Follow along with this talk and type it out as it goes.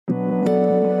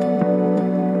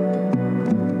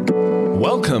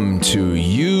Welcome to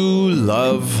You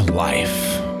Love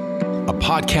Life, a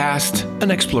podcast,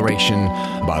 an exploration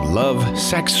about love,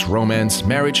 sex, romance,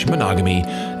 marriage, monogamy,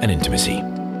 and intimacy.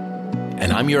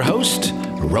 And I'm your host,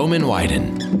 Roman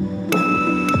Wyden.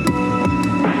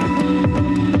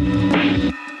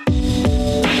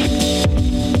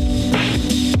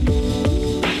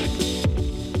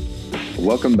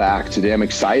 Welcome back. Today I'm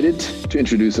excited to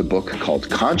introduce a book called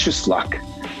Conscious Luck,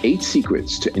 8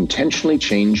 Secrets to Intentionally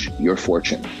Change Your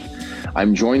Fortune.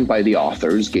 I'm joined by the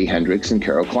authors, Gay Hendricks and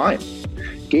Carol Klein.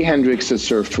 Gay Hendricks has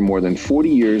served for more than 40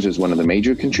 years as one of the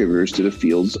major contributors to the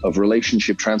fields of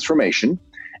relationship transformation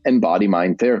and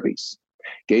body-mind therapies.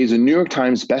 Gay is a New York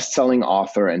Times best-selling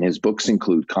author, and his books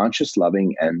include Conscious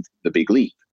Loving and The Big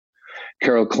Leap.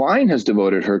 Carol Klein has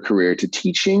devoted her career to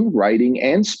teaching, writing,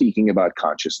 and speaking about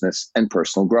consciousness and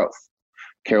personal growth.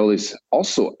 Carol is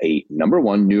also a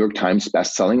 #1 New York Times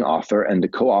bestselling author and the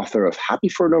co-author of Happy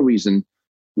for No Reason,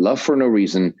 Love for No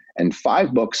Reason, and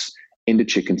 5 books in the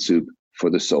Chicken Soup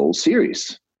for the Soul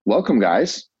series. Welcome,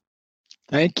 guys.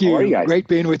 Thank you. How are you guys? Great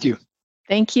being with you.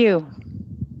 Thank you.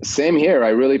 Same here. I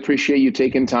really appreciate you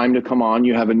taking time to come on.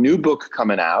 You have a new book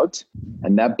coming out,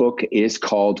 and that book is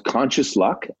called Conscious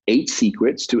Luck, 8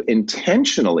 Secrets to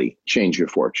Intentionally Change Your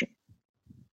Fortune.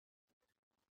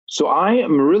 So I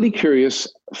am really curious.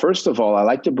 First of all, I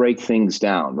like to break things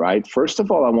down, right? First of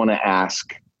all, I want to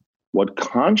ask what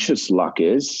conscious luck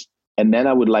is, and then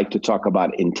I would like to talk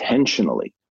about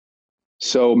intentionally.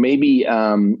 So maybe,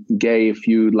 Gay, if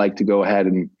you'd like to go ahead,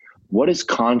 and what is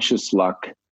conscious luck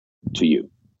to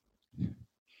you?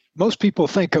 Most people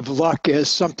think of luck as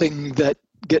something that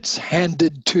gets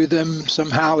handed to them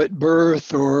somehow at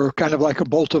birth, or kind of like a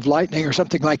bolt of lightning or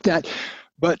something like that.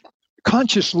 But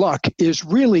conscious luck is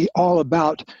really all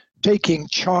about taking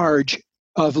charge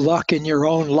of luck in your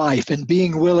own life and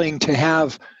being willing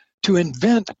to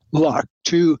invent luck.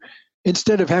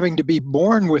 Instead of having to be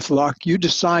born with luck, you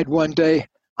decide one day,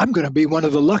 I'm going to be one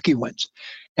of the lucky ones.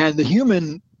 And the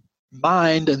human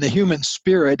mind and the human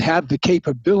spirit have the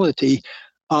capability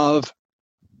of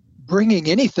bringing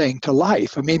anything to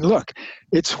life. I mean, look,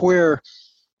 it's where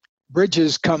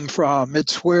bridges come from.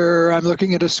 It's where I'm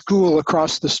looking at a school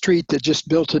across the street that just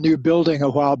built a new building a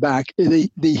while back. The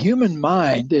human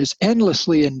mind is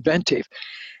endlessly inventive.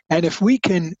 And if we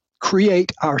can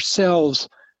create ourselves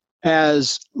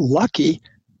as lucky,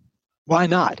 why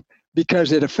not?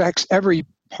 Because it affects every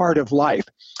part of life.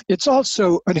 It's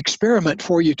also an experiment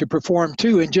for you to perform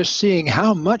too, in just seeing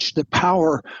how much the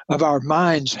power of our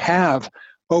minds have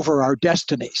over our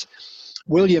destinies.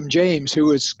 William James, who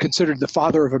was considered the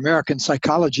father of American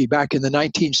psychology back in the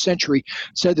 19th century,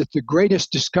 said that the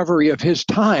greatest discovery of his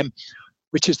time,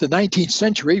 which is the 19th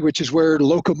century, which is where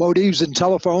locomotives and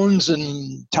telephones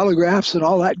and telegraphs and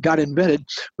all that got invented,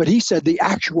 but he said the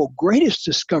actual greatest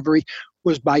discovery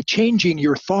was by changing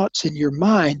your thoughts in your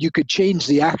mind, you could change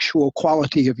the actual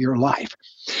quality of your life.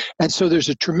 And so there's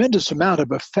a tremendous amount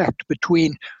of effect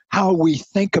between how we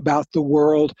think about the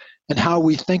world and how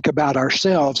we think about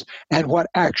ourselves and what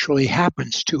actually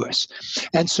happens to us.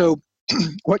 And so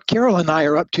what Carol and I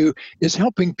are up to is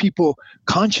helping people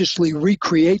consciously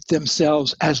recreate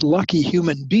themselves as lucky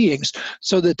human beings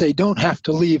so that they don't have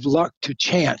to leave luck to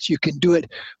chance. You can do it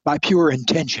by pure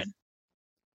intention.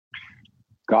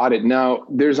 Got it. Now,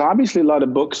 there's obviously a lot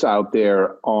of books out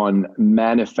there on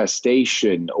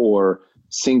manifestation or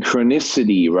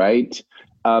synchronicity, right?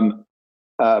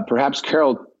 Perhaps,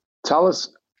 Carol, tell us,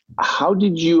 how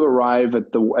did you arrive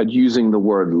at using the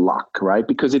word luck, right?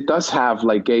 Because it does have,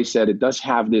 like Gay said, it does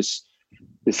have this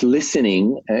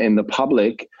listening in the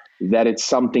public that it's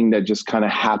something that just kind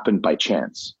of happened by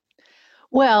chance.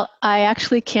 Well, I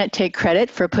actually can't take credit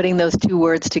for putting those 2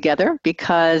 words together,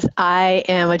 because I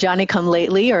am a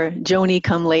Johnny-come-lately or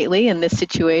Joni-come-lately in this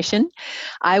situation.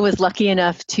 I was lucky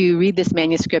enough to read this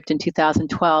manuscript in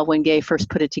 2012 when Gay first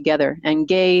put it together. And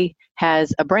Gay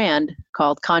has a brand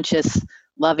called Conscious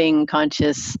Loving,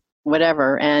 Conscious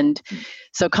whatever. And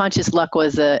so Conscious Luck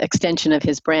was an extension of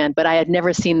his brand, but I had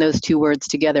never seen those 2 words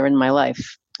together in my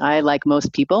life. I, like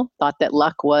most people, thought that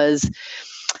luck was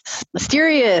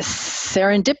mysterious,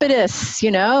 serendipitous,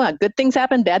 good things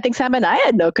happen, bad things happen. I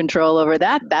had no control over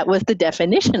that. That was the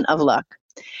definition of luck.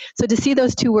 So to see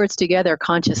those 2 words together,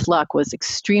 conscious luck, was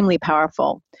extremely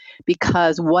powerful,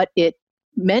 because what it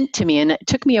meant to me, and it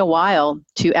took me a while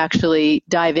to actually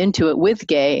dive into it with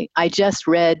Gay. I just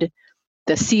read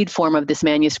the seed form of this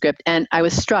manuscript, and I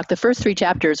was struck. The first 3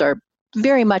 chapters are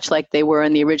very much like they were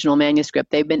in the original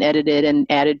manuscript. They've been edited and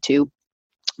added to.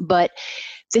 But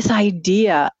this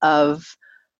idea of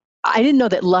I didn't know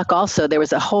that luck also, there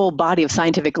was a whole body of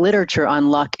scientific literature on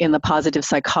luck in the positive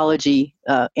psychology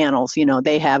annals.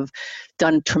 They have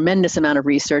done tremendous amount of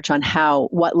research on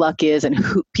what luck is and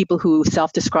people who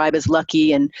self-describe as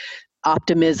lucky and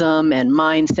optimism and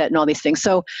mindset and all these things.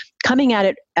 So coming at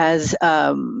it as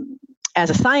a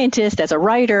scientist, as a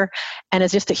writer, and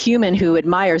as just a human who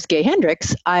admires Gay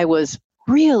Hendricks, I was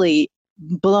really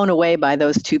blown away by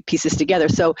those two pieces together.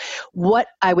 So what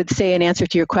I would say in answer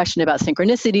to your question about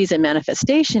synchronicities and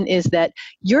manifestation is that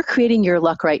you're creating your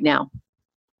luck right now,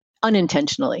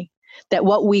 unintentionally. That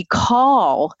what we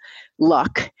call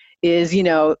luck is,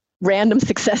 random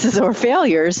successes or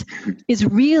failures is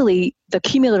really the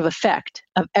cumulative effect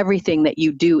of everything that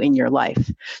you do in your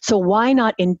life. So why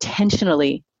not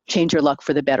intentionally change your luck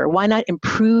for the better? Why not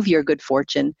improve your good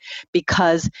fortune?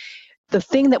 Because the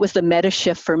thing that was the meta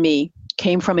shift for me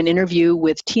came from an interview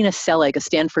with Tina Selig, a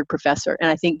Stanford professor,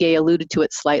 and I think Gay alluded to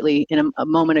it slightly in a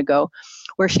moment ago,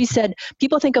 where she said,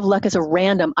 people think of luck as a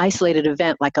random, isolated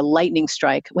event like a lightning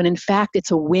strike, when in fact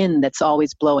it's a wind that's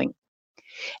always blowing.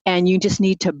 And you just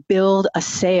need to build a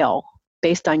sail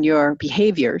based on your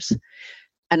behaviors,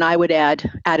 and I would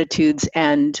add attitudes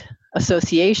and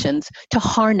associations, to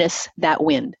harness that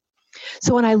wind.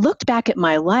 So when I looked back at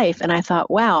my life and I thought,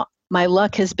 wow, my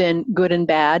luck has been good and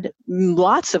bad,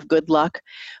 lots of good luck,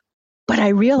 but I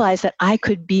realized that I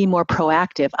could be more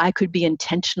proactive. I could be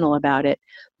intentional about it.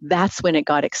 That's when it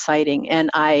got exciting. And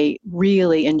I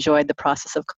really enjoyed the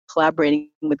process of collaborating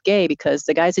with Gay, because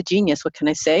the guy's a genius. What can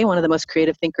I say? One of the most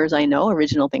creative thinkers I know,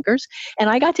 original thinkers. And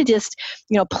I got to just,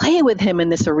 play with him in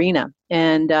this arena.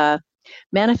 And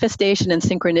manifestation and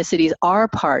synchronicities are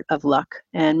part of luck.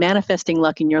 And manifesting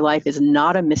luck in your life is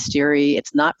not a mystery.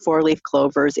 It's not 4-leaf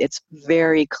clovers. It's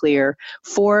very clear.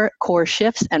 4 core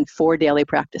shifts and 4 daily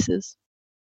practices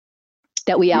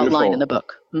that we outline in the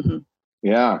book. Mm-hmm.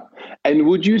 Yeah. And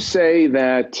would you say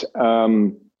that,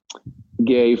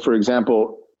 Gay, for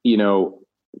example,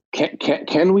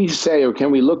 can we say, or can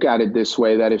we look at it this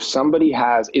way, that if somebody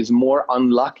is more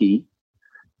unlucky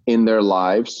in their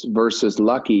lives versus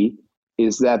lucky,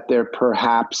 is that they're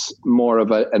perhaps more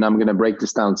of and I'm going to break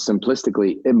this down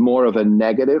simplistically, more of a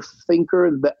negative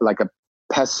thinker, like a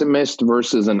pessimist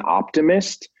versus an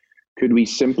optimist? Could we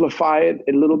simplify it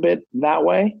a little bit that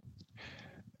way?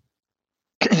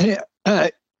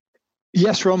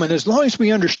 Yes, Roman, as long as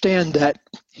we understand that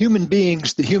human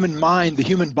beings, the human mind, the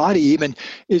human body even,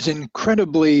 is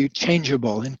incredibly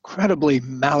changeable, incredibly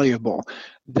malleable,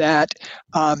 that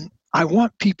I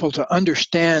want people to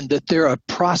understand that they're a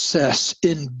process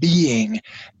in being.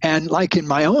 And like in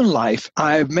my own life,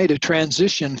 I've made a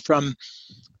transition from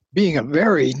being a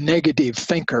very negative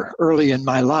thinker early in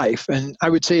my life. And I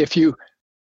would say if you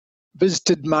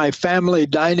visited my family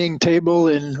dining table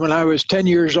when I was 10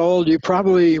 years old, you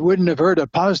probably wouldn't have heard a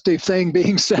positive thing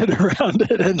being said around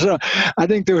it. And so I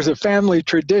think there was a family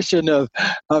tradition of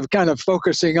kind of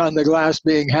focusing on the glass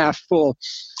being half full.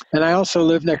 And I also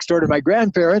live next door to my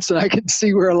grandparents, and I can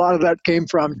see where a lot of that came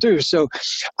from too. So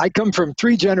I come from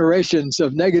 3 generations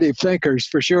of negative thinkers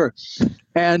for sure.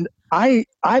 And I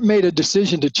made a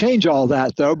decision to change all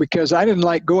that, though, because I didn't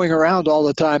like going around all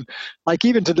the time. Like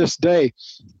even to this day,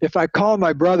 if I call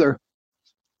my brother,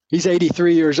 he's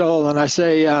 83 years old, and I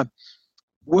say,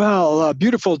 well, a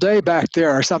beautiful day back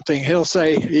there or something, he'll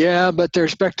say, yeah, but they're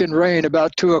expecting rain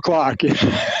about 2:00.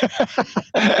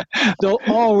 There'll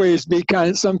always be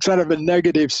some kind of a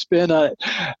negative spin on it.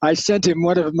 I sent him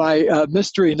one of my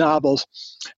mystery novels,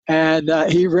 and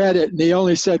he read it, and he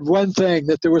only said one thing,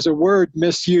 that there was a word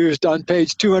misused on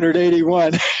page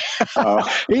 281.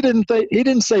 He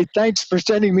didn't say thanks for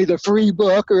sending me the free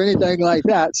book or anything like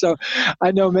that. So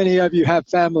I know many of you have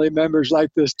family members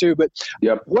like this too. But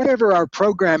whatever our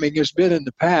programming has been in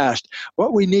the past,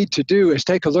 what we need to do is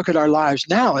take a look at our lives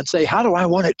now and say, how do I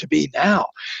want it to be now?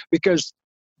 Because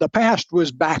the past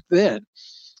was back then.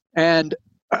 And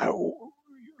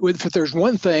if there's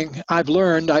one thing I've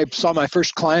learned, I saw my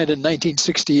first client in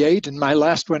 1968 and my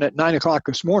last one at 9:00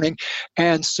 this morning.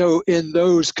 And so in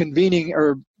those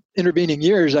intervening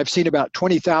years, I've seen about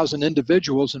 20,000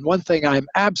 individuals. And one thing I'm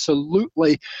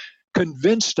absolutely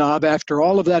convinced of after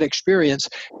all of that experience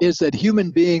is that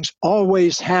human beings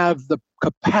always have the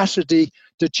capacity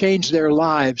to change their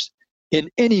lives in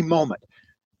any moment.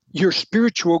 Your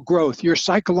spiritual growth, your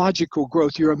psychological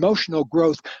growth, your emotional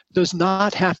growth does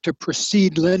not have to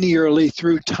proceed linearly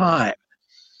through time.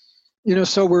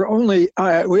 So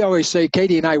we always say,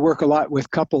 Katie and I work a lot with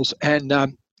couples, and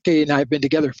Katie and I have been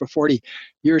together for 40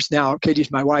 years now.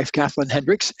 Katie's my wife, Kathleen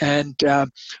Hendricks, and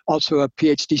also a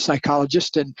PhD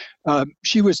psychologist. And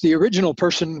She was the original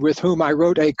person with whom I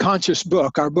wrote a conscious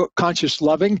book, our book, Conscious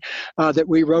Loving, that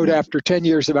we wrote after 10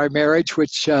 years of our marriage,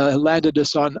 which landed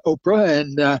us on Oprah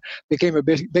and became a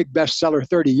big bestseller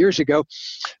 30 years ago.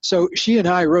 So she and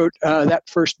I wrote that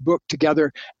first book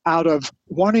together out of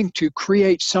wanting to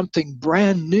create something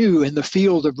brand new in the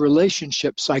field of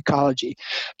relationship psychology.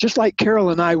 Just like Carol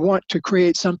and I want to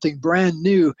create something brand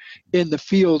new in the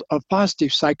field of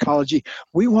positive psychology,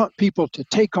 we want people to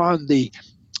take on the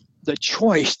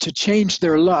choice to change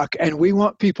their luck, and we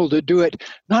want people to do it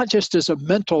not just as a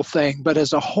mental thing, but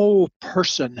as a whole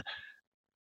person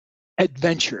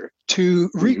adventure, to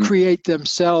recreate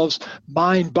themselves,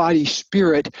 mind, body,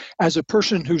 spirit, as a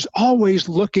person who's always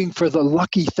looking for the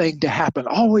lucky thing to happen,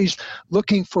 always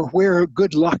looking for where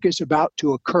good luck is about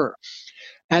to occur.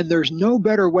 And there's no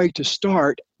better way to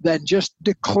start than just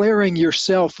declaring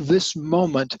yourself this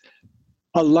moment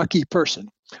a lucky person.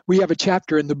 We have a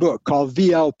chapter in the book called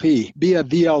VLP, be a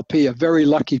VLP, a very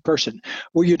lucky person.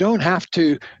 Well, you don't have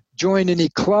to join any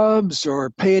clubs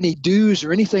or pay any dues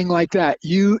or anything like that.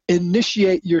 You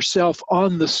initiate yourself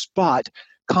on the spot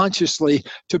consciously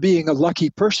to being a lucky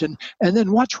person, and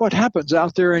then watch what happens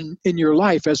out there in your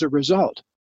life as a result.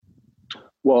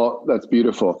 Well, that's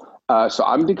beautiful. So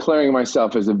I'm declaring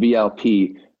myself as a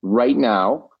VLP right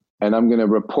now, and I'm going to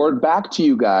report back to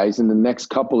you guys in the next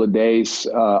couple of days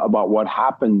about what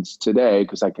happens today,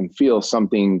 because I can feel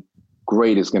something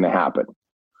great is going to happen.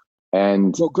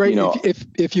 And well, great.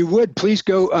 If you would, please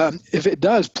go. If it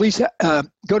does, please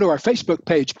go to our Facebook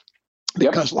page,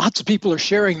 because lots of people are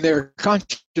sharing their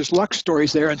conscious luck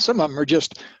stories there, and some of them are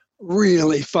just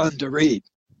really fun to read.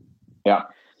 Yeah,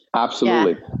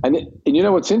 absolutely. Yeah. And you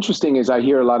know what's interesting is I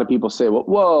hear a lot of people say,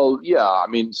 well, yeah, I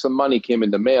mean, some money came in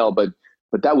the mail, but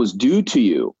that was due to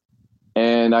you.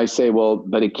 And I say, well,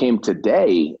 but it came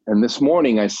today. And this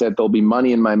morning I said there'll be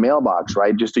money in my mailbox,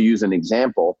 right? Just to use an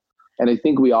example. And I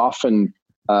think we often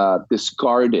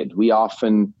discard it. We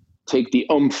often take the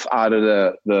oomph out of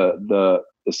the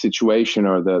situation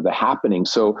or the happening.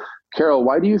 So, Carol,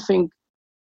 why do you think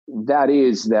that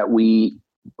is that we,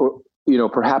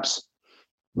 perhaps,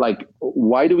 like,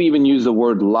 why do we even use the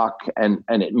word luck and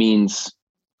it means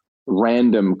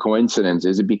random coincidence?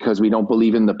 Is it because we don't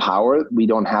believe in the power? We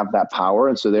don't have that power,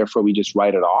 and so therefore we just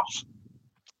write it off?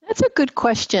 That's a good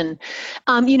question.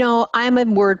 I'm a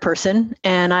word person,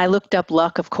 and I looked up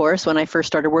luck, of course, when I first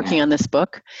started working on this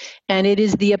book. And it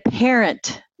is the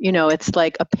apparent, it's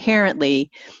like apparently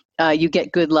you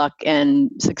get good luck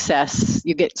and success.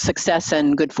 You get success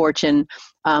and good fortune,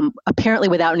 apparently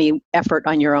without any effort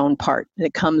on your own part.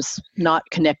 It comes not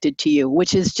connected to you,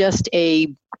 which is just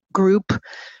a group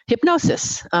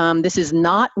hypnosis. This is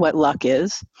not what luck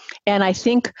is. And I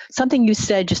think something you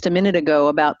said just a minute ago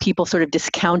about people sort of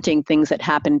discounting things that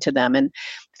happen to them and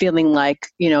feeling like,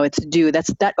 it's due,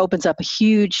 that opens up a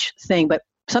huge thing. But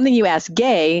something you asked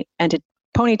Gay, and to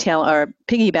ponytail or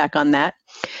piggyback on that,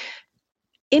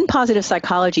 in positive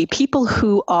psychology, people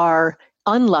who are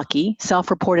unlucky,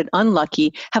 self-reported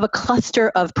unlucky, have a cluster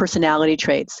of personality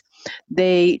traits.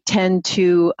 They tend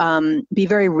to be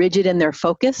very rigid in their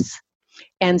focus.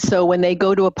 And so when they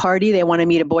go to a party, they want to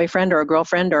meet a boyfriend or a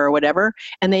girlfriend or whatever,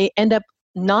 and they end up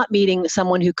not meeting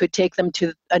someone who could take them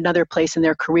to another place in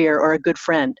their career or a good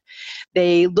friend.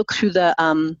 They look through the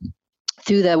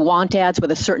want ads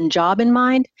with a certain job in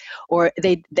mind, or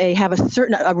they have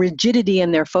a rigidity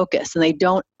in their focus, and they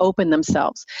don't open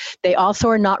themselves. They also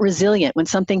are not resilient. When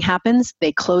something happens,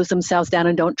 they close themselves down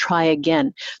and don't try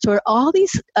again. So all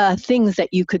these things that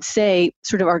you could say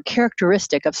sort of are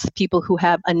characteristic of people who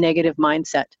have a negative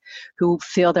mindset, who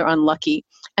feel they're unlucky.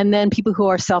 And then people who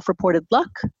are self-reported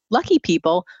lucky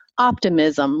people,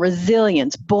 optimism,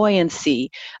 resilience, buoyancy,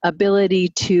 ability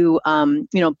to,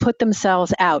 put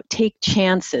themselves out, take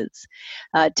chances,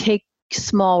 take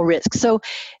small risks. So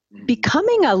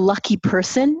becoming a lucky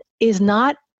person is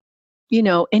not,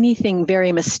 anything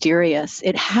very mysterious.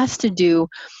 It has to do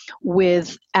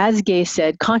with, as Gay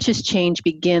said, conscious change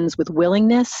begins with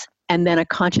willingness and then a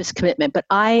conscious commitment. But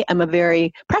I am a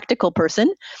very practical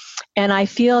person, and I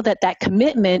feel that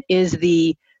commitment is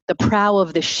the prow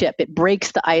of the ship. It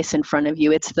breaks the ice in front of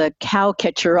you. It's the cow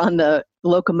catcher on the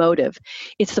locomotive.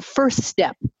 It's the first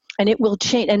step, and it will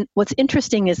change. And what's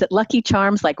interesting is that lucky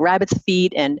charms like rabbit's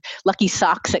feet and lucky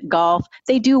socks at golf,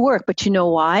 they do work. But you know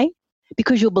why?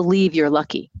 Because you'll believe you're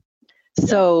lucky.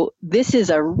 So this is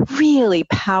a really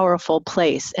powerful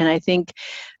place. And I think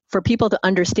for people to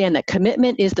understand that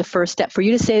commitment is the first step. For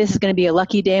you to say this is going to be a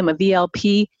lucky day, I'm a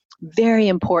VLP, very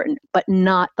important, but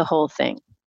not the whole thing.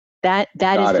 That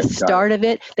is the start of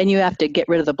it. Then you have to get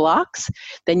rid of the blocks.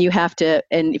 Then you have to,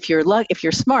 and if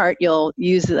you're smart, you'll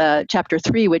use chapter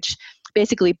 3, which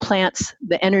basically plants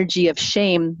the energy of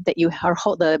shame that you are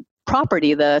the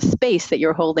property, the space that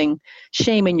you're holding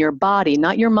shame in your body,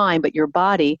 not your mind, but your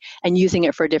body, and using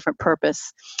it for a different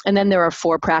purpose. And then there are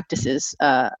 4 practices,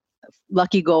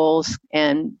 lucky goals,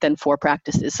 and then 4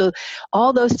 practices. So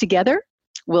all those together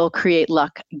will create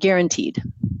luck, guaranteed.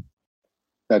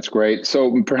 That's great.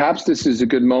 So perhaps this is a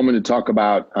good moment to talk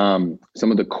about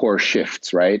some of the core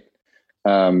shifts, right?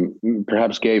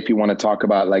 Perhaps, Gay, if you want to talk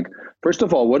about, like, first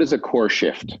of all, what is a core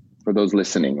shift for those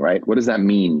listening, right? What does that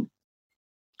mean?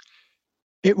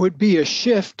 It would be a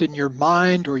shift in your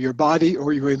mind or your body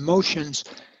or your emotions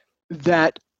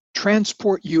that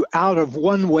transport you out of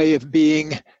one way of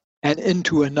being and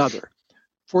into another.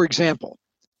 For example,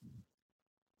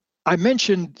 I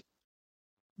mentioned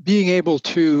being able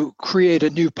to create a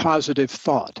new positive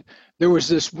thought. There was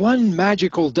this one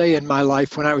magical day in my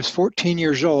life when I was 14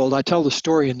 years old. I tell the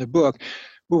story in the book.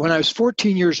 But when I was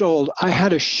 14 years old, I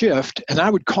had a shift, and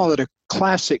I would call it a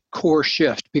classic core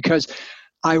shift, because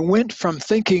I went from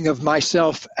thinking of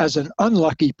myself as an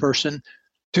unlucky person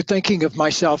to thinking of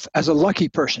myself as a lucky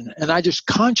person. And I just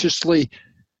consciously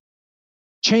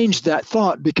changed that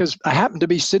thought because I happened to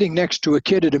be sitting next to a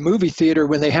kid at a movie theater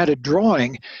when they had a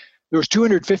drawing. There was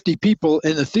 250 people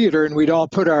in the theater, and we'd all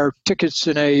put our tickets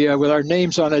in with our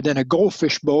names on it in a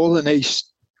goldfish bowl, and they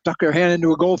stuck their hand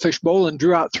into a goldfish bowl and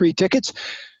drew out 3 tickets.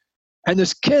 And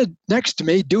this kid next to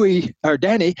me,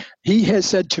 Danny, he has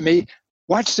said to me,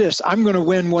 "Watch this, I'm going to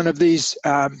win one of these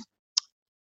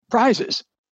prizes."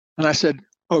 And I said,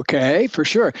 "Okay, for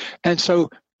sure." And so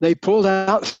they pulled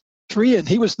out 3, and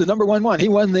he was the number one. He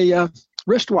won the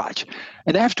wristwatch.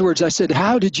 And afterwards I said,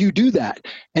 "How did you do that?"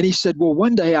 And he said, "Well,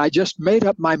 one day I just made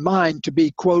up my mind to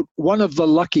be, quote, one of the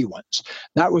lucky ones."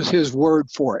 That was his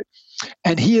word for it.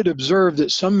 And he had observed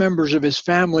that some members of his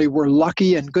family were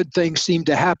lucky and good things seemed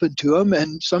to happen to them,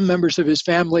 and some members of his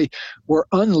family were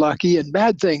unlucky and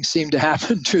bad things seemed to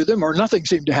happen to them, or nothing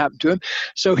seemed to happen to him.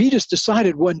 So he just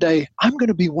decided one day, I'm going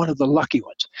to be one of the lucky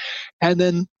ones. And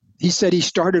then he said he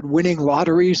started winning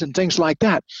lotteries and things like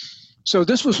that. So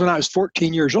this was when I was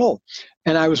 14 years old.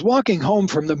 And I was walking home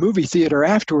from the movie theater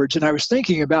afterwards, and I was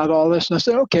thinking about all this, and I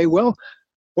said, okay, well,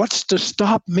 what's to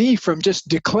stop me from just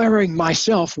declaring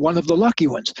myself one of the lucky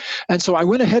ones? And so I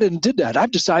went ahead and did that. I've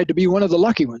decided to be one of the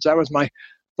lucky ones. That was my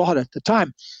thought at the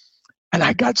time. And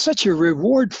I got such a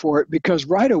reward for it because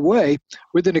right away,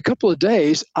 within a couple of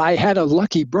days, I had a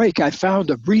lucky break. I found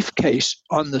a briefcase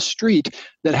on the street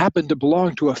that happened to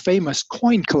belong to a famous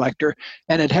coin collector,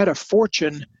 and it had a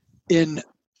fortune in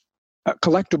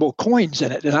collectible coins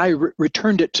in it. And I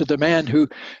returned it to the man who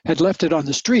had left it on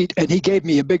the street, and he gave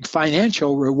me a big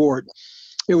financial reward.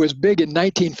 It was big in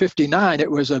 1959.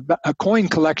 It was a coin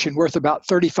collection worth about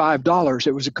 $35.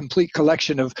 It was a complete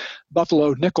collection of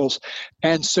Buffalo nickels.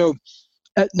 And so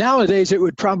nowadays it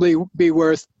would probably be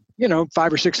worth, $500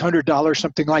 or $600,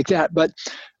 something like that. But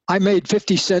I made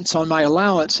 50 cents on my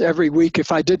allowance every week if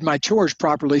I did my chores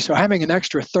properly. So having an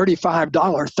extra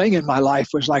 $35 thing in my life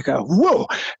was like a whoa.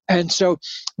 And so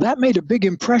that made a big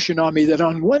impression on me that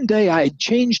on one day I had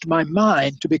changed my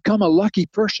mind to become a lucky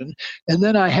person. And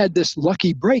then I had this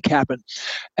lucky break happen.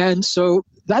 And so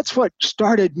that's what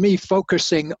started me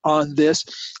focusing on this.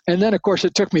 And then, of course,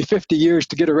 it took me 50 years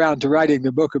to get around to writing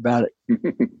the book about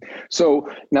it. So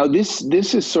now this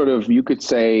is sort of, you could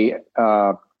say,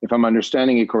 if I'm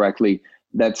understanding it correctly,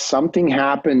 that something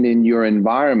happened in your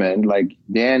environment, like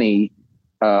Danny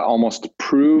almost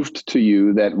proved to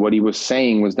you that what he was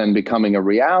saying was then becoming a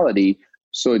reality.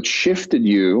 So it shifted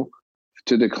you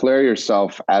to declare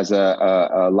yourself as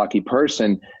a lucky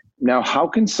person. Now, how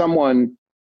can someone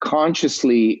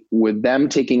consciously, with them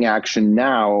taking action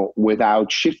now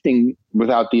without shifting,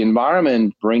 without the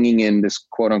environment bringing in this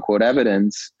quote unquote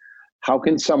evidence, how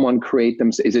can someone create them?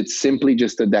 Is it simply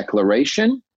just a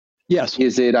declaration? Yes.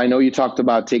 Is it, I know you talked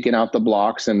about taking out the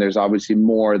blocks, and there's obviously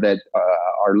more that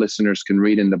our listeners can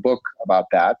read in the book about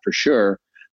that for sure.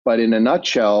 But in a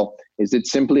nutshell, is it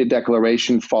simply a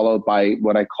declaration followed by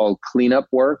what I call cleanup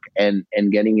work and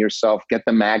get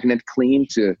the magnet clean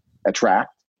to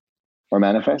attract or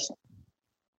manifest?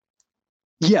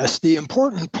 Yes. The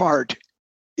important part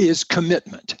is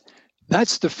commitment.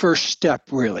 That's the first step,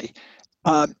 really.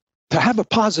 To have a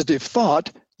positive thought,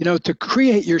 to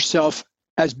create yourself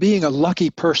as being a lucky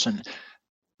person.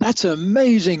 That's an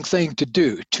amazing thing to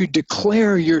do, to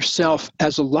declare yourself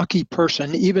as a lucky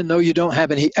person, even though you don't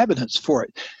have any evidence for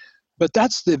it. But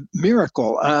that's the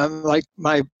miracle. Like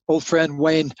my old friend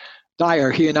Wayne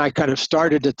Dyer, he and I kind of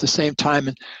started at the same time,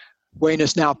 and Wayne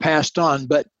has now passed on.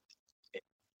 But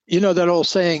you know that old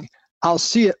saying, I'll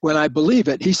see it when I believe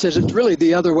it. He says it's really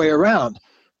the other way around.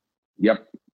 Yep.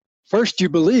 First you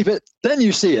believe it, then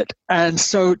you see it. And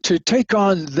so to take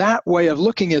on that way of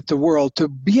looking at the world, to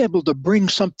be able to bring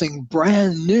something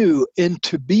brand new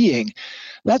into being,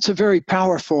 that's a very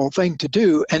powerful thing to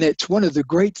do. And it's one of the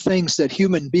great things that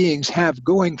human beings have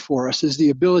going for us, is the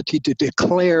ability to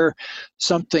declare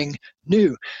something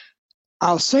new.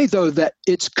 I'll say, though, that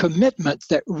it's commitment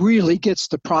that really gets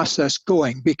the process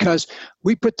going, because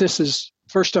we put this as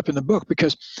first up in the book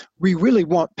because we really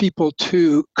want people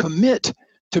to commit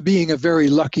to being a very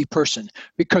lucky person,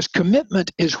 because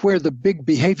commitment is where the big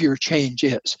behavior change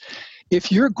is. If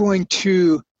you're going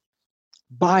to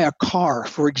buy a car,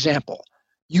 for example,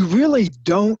 you really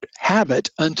don't have it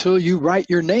until you write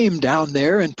your name down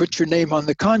there and put your name on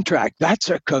the contract. That's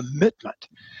a commitment.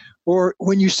 Or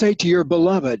when you say to your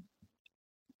beloved,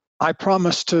 I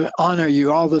promise to honor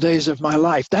you all the days of my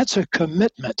life. That's a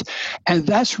commitment. And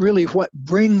that's really what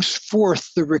brings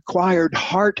forth the required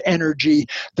heart energy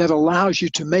that allows you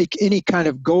to make any kind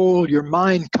of goal your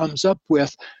mind comes up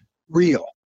with real.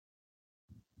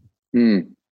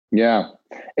 Yeah.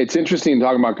 It's interesting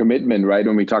talking about commitment, right?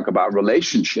 When we talk about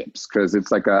relationships, because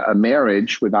it's like a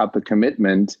marriage without the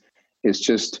commitment is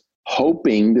just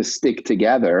hoping to stick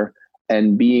together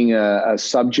and being a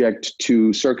subject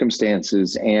to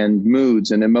circumstances and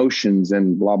moods and emotions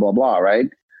and blah, blah, blah, right?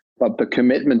 But the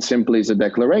commitment simply is a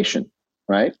declaration,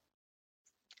 right?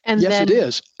 And yes, it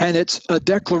is. And it's a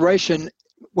declaration.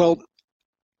 Well,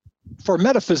 for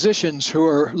metaphysicians who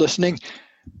are listening,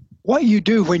 what you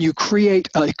do when you create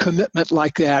a commitment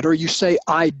like that, or you say,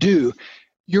 I do,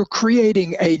 you're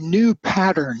creating a new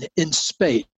pattern in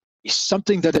space,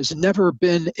 something that has never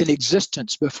been in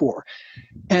existence before.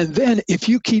 And then if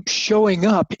you keep showing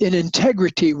up in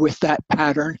integrity with that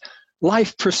pattern,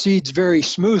 life proceeds very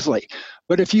smoothly.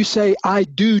 But if you say, I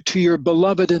do to your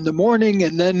beloved in the morning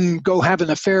and then go have an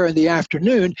affair in the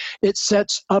afternoon, it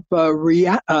sets up a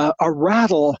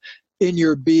rattle in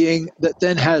your being that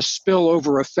then has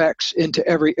spillover effects into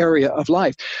every area of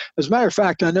life. As a matter of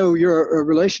fact, I know you're a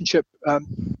relationship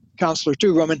counselor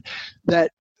too, Roman,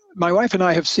 that my wife and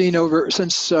I have seen over,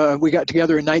 since we got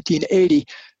together in 1980,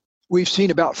 we've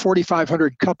seen about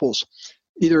 4,500 couples,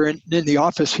 either in the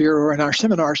office here or in our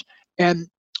seminars. And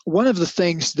one of the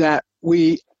things that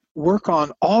we work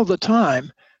on all the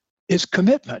time is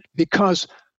commitment, because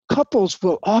couples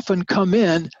will often come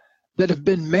in that have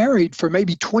been married for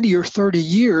maybe 20 or 30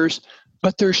 years,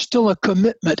 but there's still a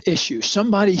commitment issue.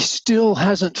 Somebody still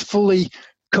hasn't fully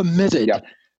committed. Yeah.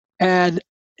 And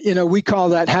we call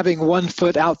that having one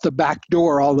foot out the back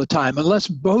door all the time. Unless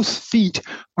both feet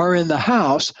are in the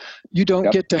house, you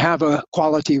don't get to have a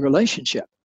quality relationship.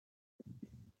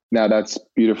 Now, that's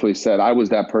beautifully said. I was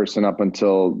that person up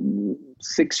until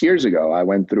 6 years ago. I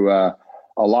went through a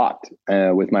lot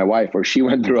with my wife, or she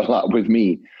went through a lot with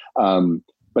me.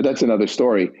 But that's another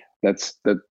story that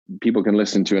people can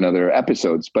listen to in other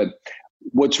episodes. But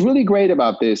what's really great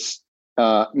about this,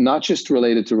 not just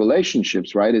related to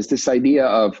relationships, right, is this idea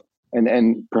of,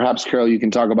 and perhaps, Carol, you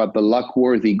can talk about the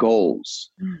luck-worthy goals.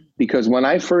 Because when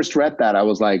I first read that, I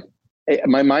was like,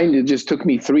 my mind, it just took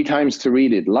me 3 times to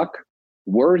read it,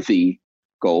 luck-worthy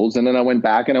goals. And then I went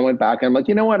back and I'm like,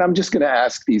 you know what, I'm just going to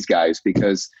ask these guys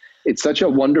because it's such a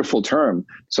wonderful term.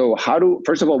 So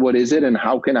first of all, what is it, and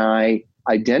how can I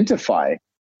identify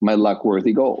my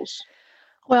luck-worthy goals?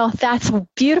 Well, that's a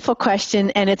beautiful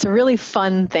question, and it's a really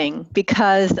fun thing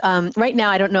because right now,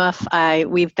 I don't know if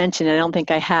we've mentioned it, I don't think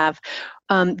I have.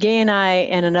 Gay and I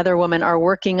and another woman are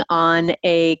working on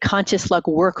a Conscious Luck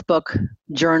workbook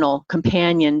journal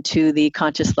companion to the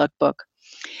Conscious Luck book.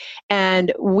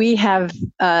 And we have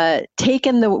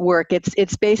taken the work,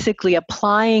 it's basically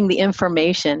applying the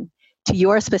information to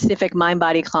your specific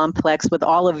mind-body complex with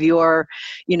all of your,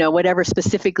 whatever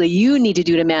specifically you need to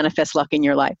do to manifest luck in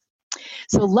your life.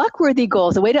 So luck-worthy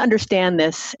goals, the way to understand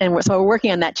this, and so we're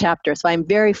working on that chapter, so I'm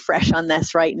very fresh on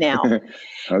this right now.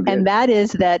 Okay. And that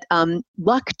is that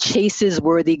luck chases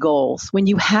worthy goals. When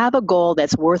you have a goal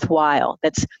that's worthwhile,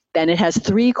 then it has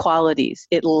 3 qualities.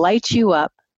 It lights you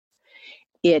up,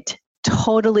 it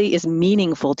totally is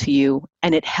meaningful to you,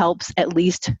 and it helps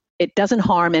it doesn't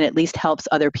harm and at least helps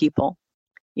other people.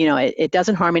 It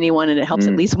doesn't harm anyone and it helps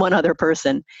at least one other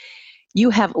person. You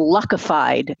have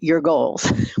luckified your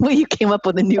goals. Well, you came up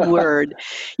with a new word.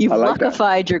 You've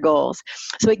luckified your goals.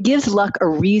 So it gives luck a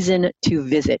reason to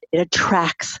visit. It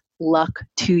attracts luck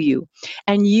to you.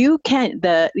 And you can,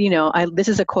 this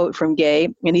is a quote from Gay,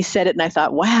 and he said it and I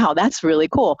thought, wow, that's really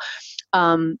cool.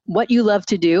 What you love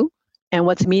to do and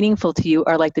what's meaningful to you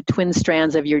are like the twin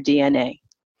strands of your DNA.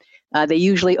 They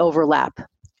usually overlap.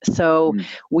 So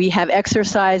we have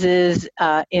exercises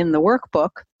in the workbook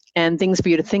and things for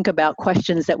you to think about,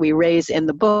 questions that we raise in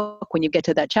the book when you get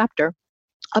to that chapter,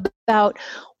 about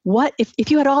what if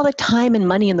you had all the time and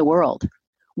money in the world,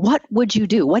 what would you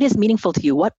do? What is meaningful to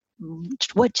you? What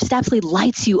just absolutely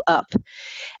lights you up?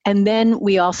 And then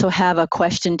we also have a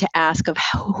question to ask of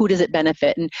who does it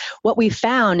benefit? And what we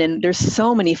found, and there's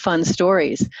so many fun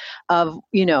stories of,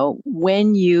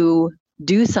 when you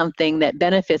do something that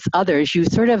benefits others, you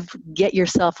sort of get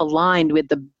yourself aligned with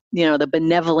the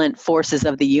benevolent forces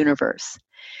of the universe.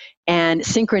 And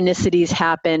synchronicities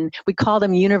happen. We call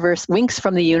them winks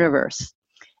from the universe.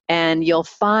 And you'll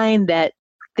find that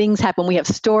things happen. We have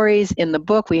stories in the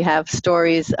book. We have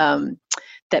stories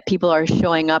that people are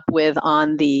showing up with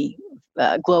on the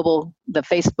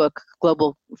Facebook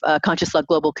global Conscious Luck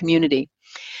global community.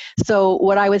 So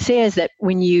what I would say is that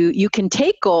when you can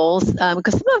take goals,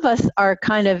 because some of us are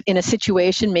kind of in a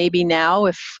situation maybe now,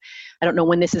 I don't know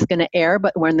when this is going to air,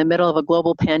 but we're in the middle of a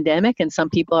global pandemic and some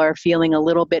people are feeling a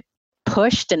little bit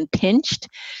pushed and pinched,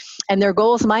 and their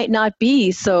goals might not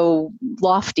be so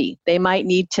lofty. They might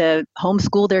need to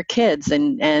homeschool their kids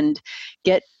and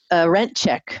get a rent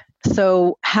check.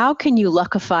 So how can you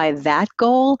luckify that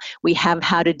goal? We have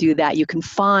how to do that. You can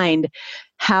find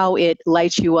how it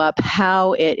lights you up,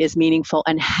 how it is meaningful,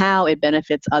 and how it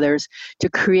benefits others to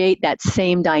create that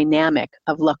same dynamic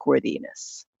of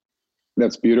luckworthiness.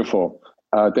 That's beautiful.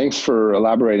 Thanks for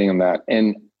elaborating on that.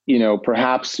 And,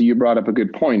 perhaps you brought up a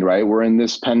good point, right? We're in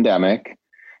this pandemic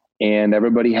and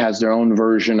everybody has their own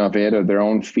version of it, or their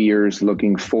own fears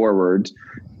looking forward.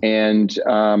 And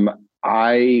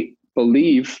I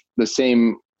believe the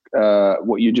same,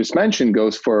 what you just mentioned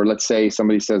goes for, let's say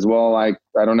somebody says, well, I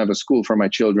don't have a school for my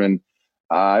children.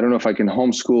 I don't know if I can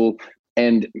homeschool.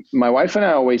 And my wife and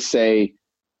I always say,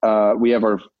 we have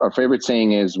our favorite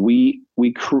saying is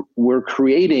we're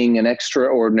creating an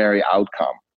extraordinary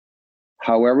outcome.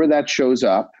 However that shows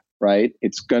up, right?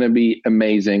 It's going to be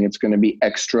amazing. It's going to be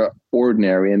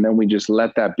extraordinary. And then we just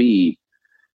let that be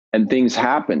and things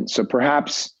happen. So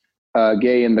perhaps,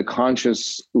 Gay, in the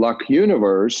Conscious Luck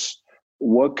universe,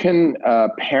 what can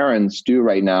parents do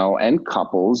right now, and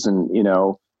couples, and,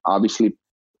 obviously,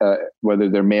 whether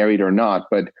they're married or not,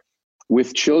 but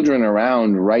with children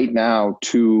around right now,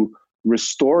 to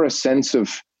restore a sense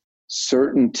of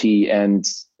certainty and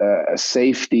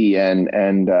safety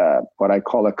and what I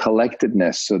call a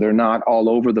collectedness, so they're not all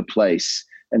over the place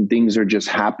and things are just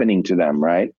happening to them,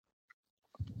 right?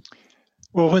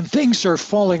 Well, when things are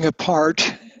falling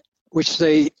apart, which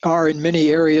they are in many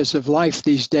areas of life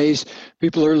these days,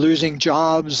 people are losing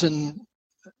jobs and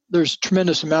there's a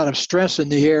tremendous amount of stress in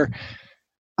the air.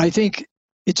 I think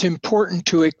it's important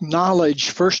to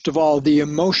acknowledge, first of all, the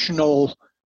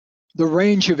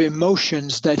range of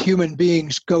emotions that human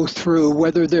beings go through,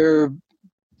 whether they're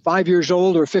 5 years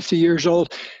old or 50 years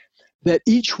old, that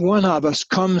each one of us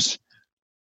comes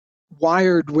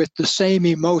wired with the same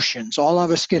emotions. All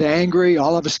of us get angry,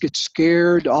 all of us get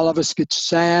scared, all of us get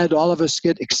sad, all of us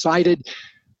get excited.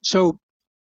 So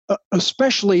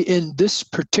especially in this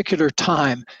particular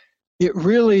time, it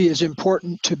really is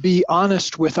important to be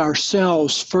honest with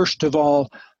ourselves, first of all,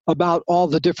 about all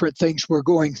the different things we're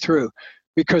going through.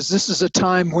 Because this is a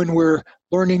time when we're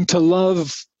learning to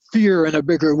love fear in a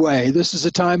bigger way. This is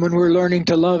a time when we're learning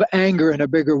to love anger in a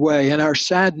bigger way, and our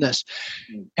sadness.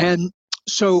 And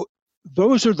so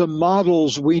those are the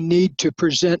models we need to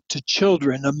present to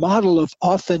children, a model of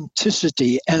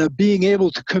authenticity and of being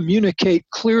able to communicate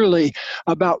clearly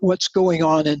about what's going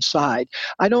on inside.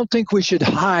 I don't think we should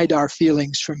hide our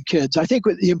feelings from kids. I think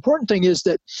the important thing is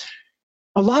that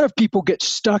a lot of people get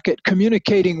stuck at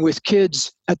communicating with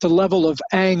kids at the level of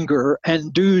anger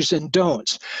and do's and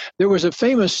don'ts. There was a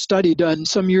famous study done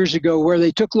some years ago where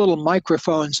they took little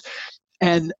microphones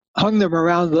and hung them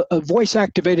around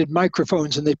voice-activated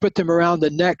microphones, and they put them around the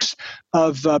necks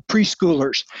of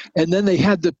preschoolers. And then they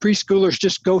had the preschoolers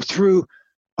just go through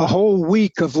a whole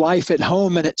week of life at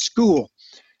home and at school.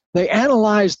 They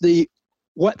analyzed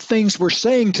what things were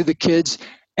saying to the kids,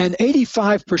 and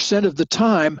 85% of the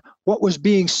time, what was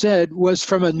being said was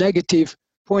from a negative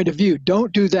point of view.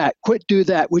 Don't do that. Quit do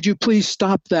that. Would you please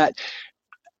stop that?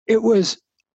 It was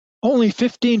only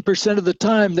 15% of the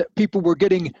time that people were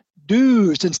getting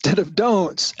do's instead of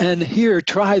don'ts, and here,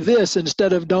 try this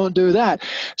instead of don't do that.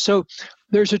 So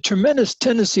there's a tremendous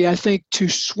tendency, I think, to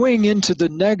swing into the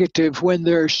negative when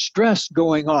there's stress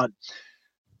going on.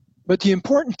 But the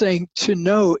important thing to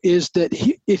know is that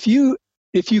if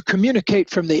you communicate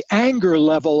from the anger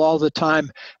level all the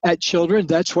time at children,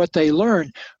 that's what they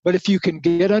learn. But if you can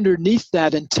get underneath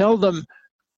that and tell them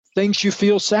things you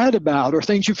feel sad about or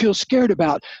things you feel scared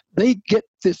about. They get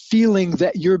the feeling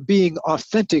that you're being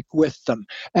authentic with them.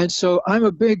 And so I'm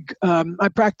a big, I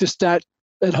practiced that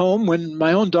at home when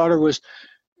my own daughter was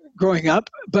growing up.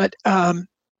 But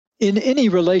in any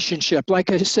relationship,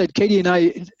 like I said, Katie and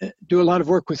I do a lot of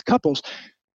work with couples.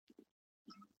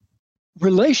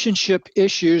 Relationship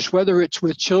issues, whether it's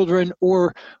with children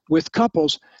or with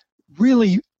couples,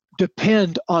 really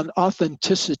depend on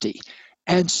authenticity.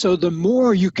 And so the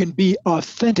more you can be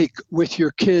authentic with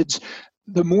your kids,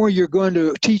 the more you're going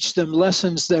to teach them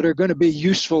lessons that are going to be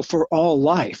useful for all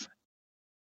life.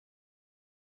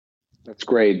 That's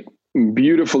great.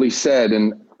 Beautifully said.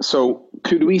 And so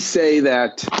could we say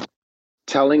that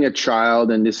telling a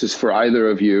child, and this is for either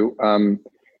of you,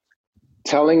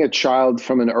 telling a child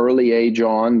from an early age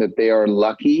on that they are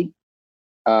lucky,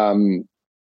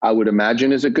 I would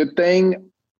imagine is a good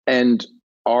thing. And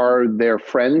are their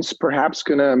friends perhaps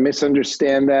going to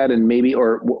misunderstand that? And maybe,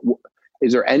 or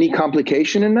is there any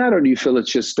complication in that? Or do you feel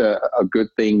it's just a good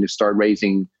thing to start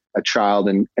raising a child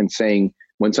and saying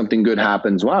when something good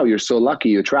happens, wow, you're so lucky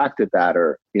you attracted that,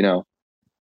 or, you know?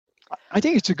 I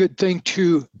think it's a good thing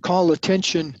to call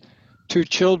attention to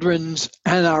children's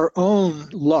and our own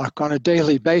luck on a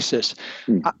daily basis.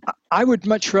 I would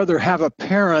much rather have a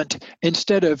parent,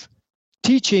 instead of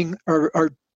teaching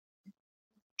or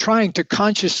trying to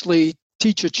consciously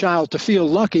teach a child to feel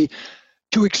lucky,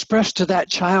 to express to that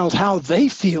child how they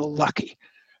feel lucky.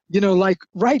 You know, like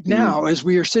right now, as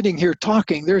we are sitting here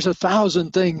talking, there's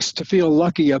 1,000 things to feel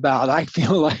lucky about. I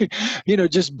feel like, you know,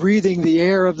 just breathing the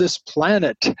air of this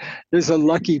planet is a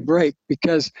lucky break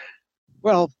because,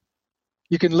 well,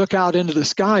 you can look out into the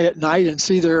sky at night and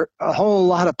see there are a whole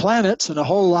lot of planets and a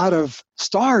whole lot of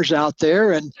stars out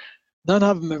there, and none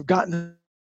of them have gotten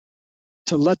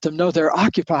to let them know they're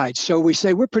occupied. So we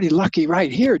say we're pretty lucky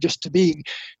right here just to be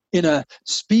in a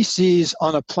species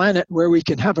on a planet where we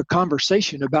can have a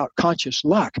conversation about conscious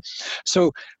luck.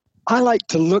 So I like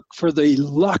to look for the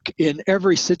luck in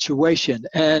every situation.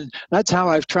 And that's how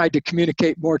I've tried to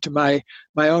communicate more to my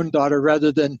own daughter,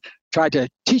 rather than try to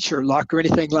teach her luck or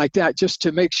anything like that, just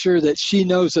to make sure that she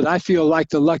knows that I feel like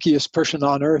the luckiest person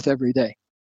on earth every day.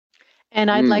 And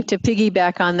I'd like to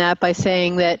piggyback on that by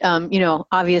saying that, you know,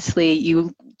 obviously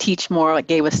you teach more, like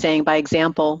Gay was saying, by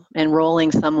example,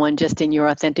 enrolling someone just in your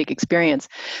authentic experience.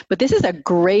 But this is a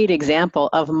great example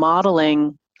of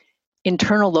modeling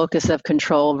internal locus of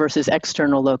control versus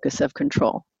external locus of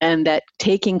control. And that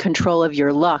taking control of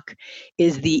your luck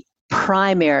is the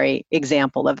primary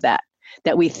example of that.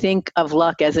 That we think of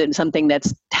luck as something that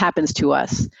happens to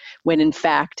us, when in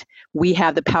fact we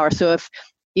have the power. So if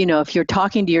you're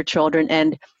talking to your children,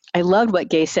 and I loved what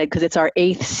Gay said, because it's our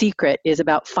 8th secret, is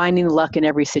about finding luck in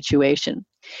every situation.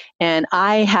 And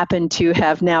I happen to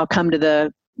have now come to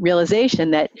the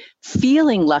realization that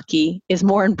feeling lucky is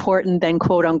more important than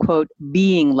quote unquote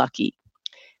being lucky.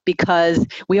 Because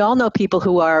we all know people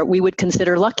who we would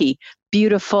consider lucky,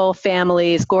 beautiful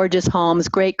families, gorgeous homes,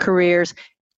 great careers,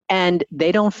 and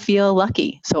they don't feel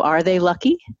lucky. So are they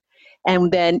lucky?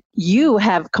 And then you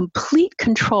have complete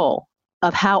control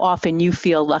of how often you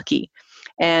feel lucky.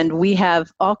 And we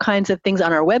have all kinds of things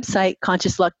on our website,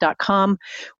 consciousluck.com.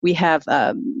 We have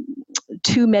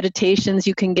 2 meditations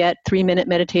you can get, 3-minute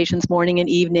meditations morning and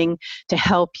evening, to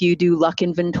help you do luck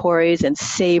inventories and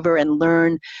savor and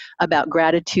learn about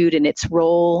gratitude and its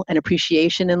role and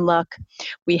appreciation in luck.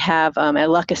 We have a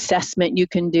luck assessment you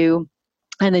can do.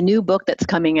 And the new book that's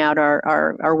coming out,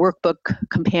 our workbook,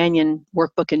 companion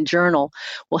workbook and journal,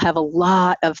 will have a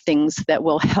lot of things that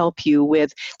will help you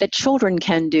with, that children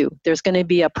can do. There's going to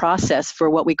be a process for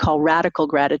what we call radical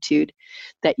gratitude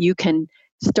that you can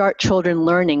start children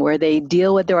learning, where they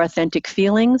deal with their authentic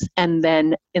feelings, and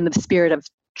then in the spirit of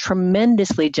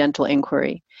tremendously gentle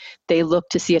inquiry, they look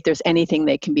to see if there's anything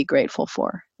they can be grateful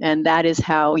for. And that is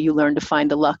how you learn to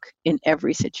find the luck in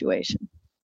every situation.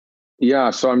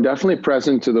 Yeah, so I'm definitely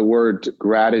present to the word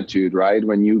gratitude, right?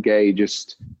 When you, Gay,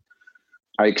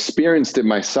 I experienced it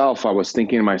myself. I was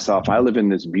thinking to myself, I live in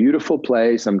this beautiful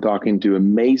place. I'm talking to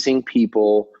amazing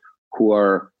people who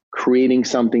are creating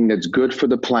something that's good for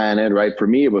the planet, right? For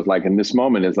me, it was like, in this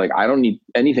moment, it's like, I don't need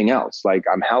anything else. Like,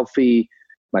 I'm healthy,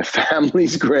 my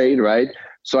family's great, right?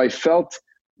 So I felt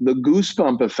the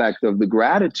goosebump effect of the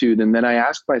gratitude. And then I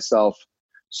asked myself,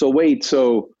 so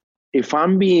if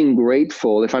I'm being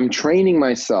grateful, if I'm training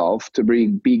myself to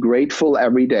be grateful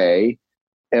every day,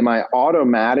 am I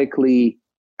automatically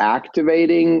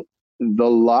activating the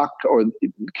luck? Or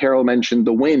Carol mentioned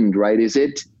the wind, right?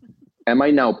 Am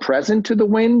I now present to the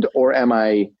wind, or am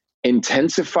I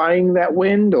intensifying that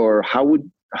wind? Or how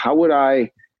would I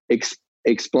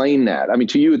explain that. I mean,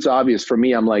 to you, it's obvious. For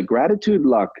me, I'm like, gratitude,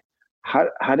 luck.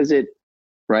 How does it,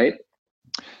 right?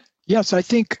 Yes, I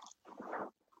think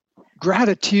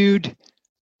gratitude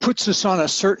puts us on a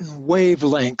certain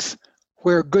wavelength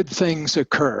where good things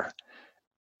occur.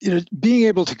 Being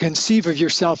able to conceive of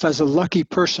yourself as a lucky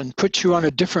person puts you on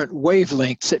a different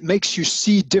wavelength. It makes you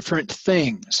see different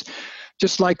things.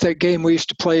 Just like that game we used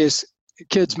to play as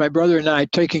kids, my brother and I,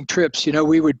 taking trips,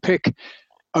 we would pick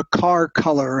a car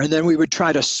color and then we would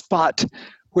try to spot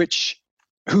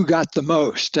who got the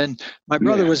most. And my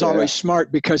brother was always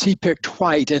smart because he picked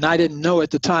white, and I didn't know at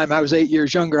the time. I was 8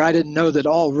 years younger. I didn't know that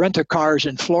all rent-a-cars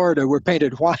in Florida were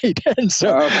painted white. And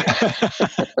so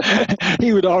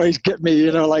he would always get me,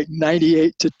 like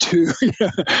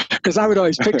 98-2, because I would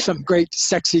always pick some great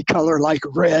sexy color like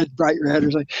red, bright red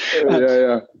or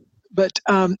something. But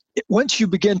once you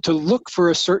begin to look for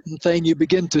a certain thing, you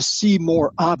begin to see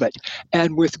more of it.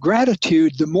 And with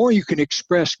gratitude, the more you can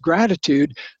express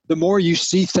gratitude, the more you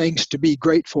see things to be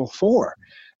grateful for.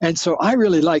 And so I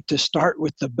really like to start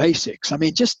with the basics. I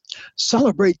mean, just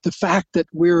celebrate the fact that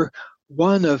we're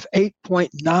one of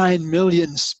 8.9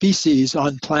 million species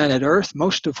on planet Earth,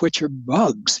 most of which are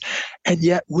bugs. And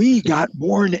yet we got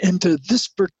born into this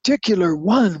particular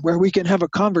one where we can have a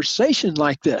conversation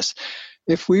like this.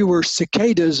 If we were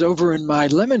cicadas over in my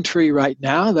lemon tree right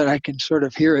now that I can sort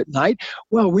of hear at night,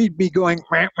 well, we'd be going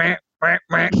quack, quack, quack,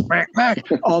 quack, quack, quack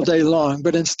all day long.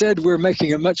 But instead, we're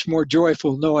making a much more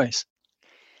joyful noise.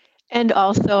 And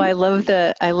also, I love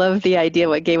the idea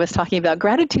what Gay was talking about.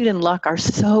 Gratitude and luck are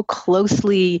so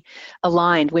closely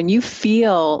aligned. When you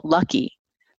feel lucky,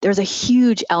 there's a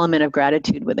huge element of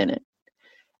gratitude within it.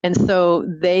 And so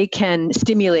they can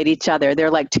stimulate each other.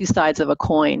 They're like two sides of a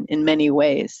coin in many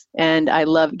ways. And I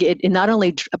love it. Not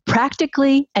only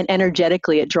practically and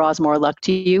energetically, it draws more luck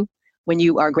to you when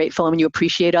you are grateful and when you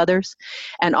appreciate others.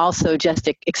 And also just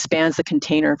it expands the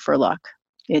container for luck.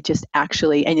 It just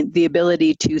actually, and the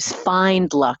ability to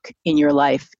find luck in your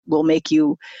life will make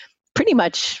you pretty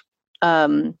much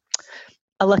a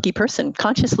lucky person,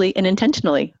 consciously and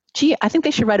intentionally. Gee, I think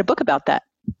they should write a book about that.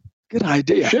 Good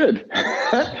idea. They should.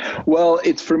 Well,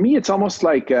 for me, it's almost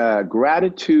like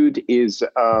gratitude is,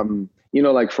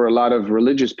 like for a lot of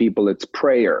religious people, it's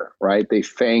prayer, right? They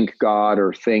thank God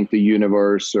or thank the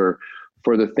universe or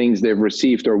for the things they've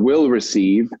received or will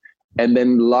receive. And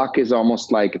then luck is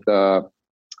almost like the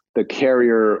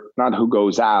carrier, not who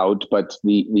goes out, but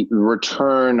the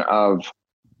return of,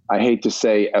 I hate to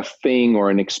say, a thing or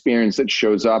an experience that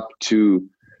shows up to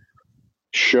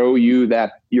show you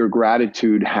that your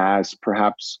gratitude has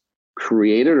perhaps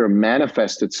created or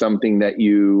manifested something that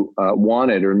you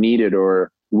wanted or needed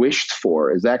or wished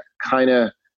for. Is that kind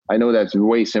of, I know that's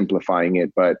way simplifying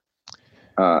it, but.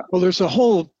 Well, there's a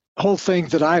whole thing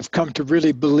that I've come to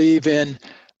really believe in,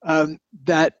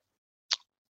 that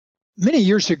many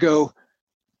years ago,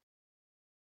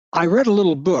 I read a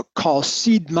little book called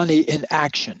Seed Money in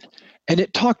Action, and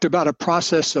it talked about a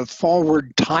process of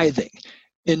forward tithing.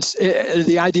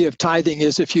 The idea of tithing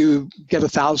is if you get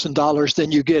 $1,000,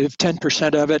 then you give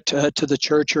 10% of it to the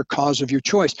church or cause of your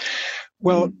choice.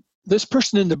 Well, this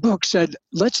person in the book said,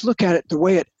 let's look at it the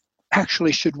way it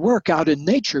actually should work out in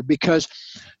nature, because,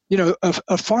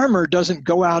 a farmer doesn't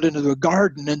go out into the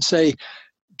garden and say,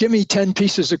 give me 10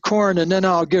 pieces of corn and then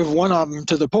I'll give one of them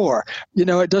to the poor.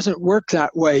 It doesn't work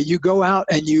that way. You go out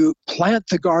and you plant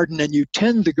the garden and you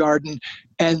tend the garden,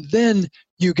 and then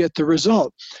you get the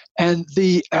result. And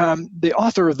the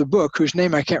author of the book, whose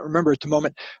name I can't remember at the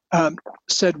moment,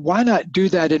 said, why not do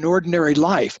that in ordinary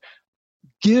life?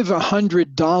 Give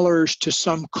 $100 to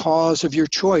some cause of your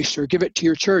choice or give it to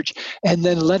your church, and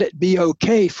then let it be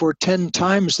okay for 10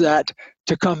 times that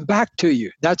to come back to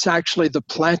you. That's actually the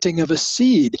planting of a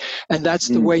seed, and that's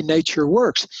the way nature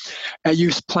works. And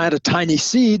you plant a tiny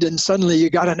seed and suddenly you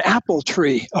got an apple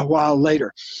tree a while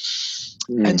later.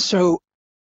 And so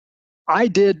I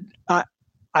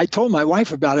told my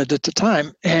wife about it at the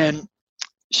time, and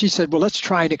she said, well, let's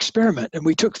try an experiment. And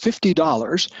we took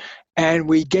 $50 and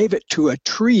we gave it to a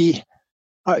tree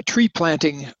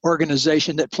planting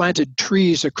organization that planted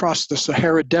trees across the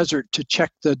Sahara Desert to check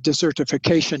the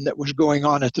desertification that was going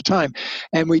on at the time.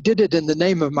 And we did it in the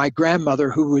name of my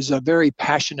grandmother, who was a very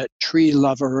passionate tree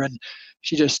lover, and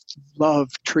she just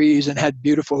loved trees and had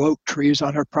beautiful oak trees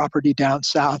on her property down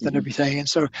south and everything. And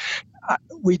so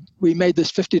we made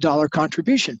this $50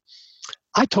 contribution.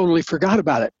 I totally forgot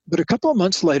about it. But a couple of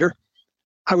months later,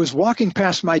 I was walking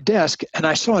past my desk and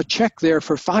I saw a check there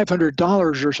for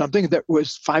 $500 or something that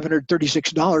was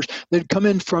 $536 that had come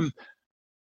in from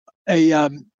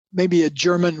maybe a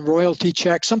German royalty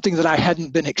check, something that I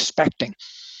hadn't been expecting.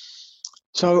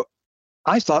 So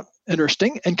I thought,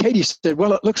 interesting. And Katie said,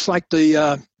 well, it looks like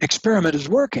the experiment is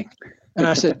working. And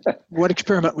I said, what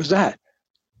experiment was that?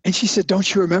 And she said,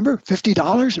 don't you remember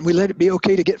 $50? And we let it be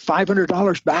okay to get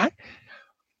 $500 back?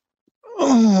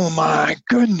 Oh my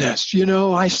goodness.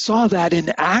 I saw that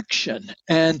in action.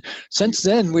 And since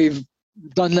then we've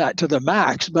done that to the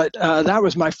max, but that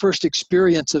was my first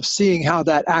experience of seeing how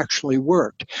that actually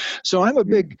worked. So I'm a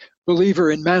big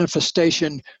believer in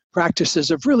manifestation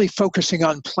practices of really focusing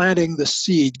on planting the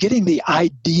seed, getting the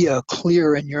idea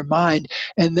clear in your mind,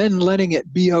 and then letting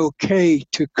it be okay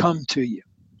to come to you.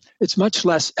 It's much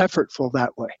less effortful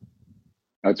that way.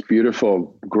 That's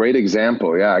beautiful. Great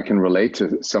example. Yeah, I can relate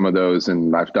to some of those,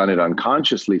 and I've done it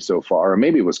unconsciously so far, or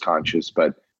maybe it was conscious,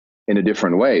 but in a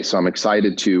different way. So I'm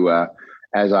excited to,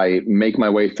 as I make my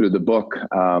way through the book,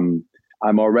 I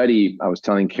was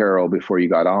telling Carol before you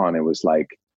got on, it was like,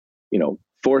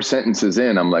 4 sentences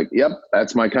in, I'm like, yep,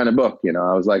 that's my kind of book.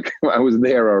 I was like, I was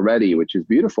there already, which is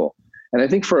beautiful. And I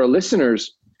think for our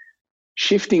listeners,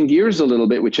 shifting gears a little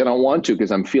bit, which I don't want to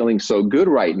because I'm feeling so good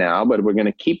right now, but we're going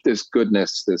to keep this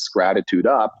goodness, this gratitude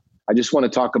up. I just want to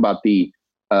talk about the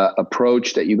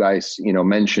approach that you guys,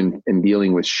 mentioned in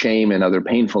dealing with shame and other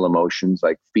painful emotions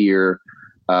like fear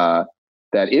that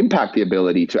impact the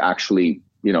ability to actually,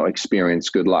 experience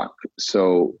good luck.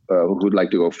 So who'd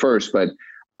like to go first? But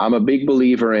I'm a big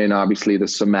believer in obviously the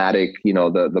somatic,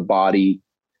 the body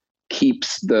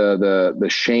keeps the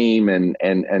shame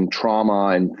and trauma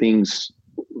and things,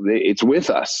 it's with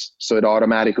us. So it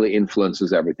automatically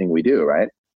influences everything we do, right?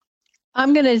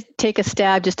 I'm going to take a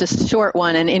stab, just a short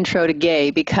one, an intro to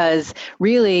Gay, because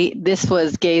really this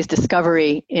was Gay's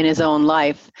discovery in his own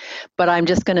life. But I'm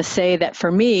just going to say that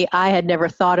for me, I had never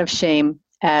thought of shame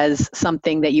as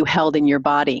something that you held in your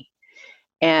body.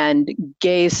 And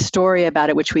Gay's story about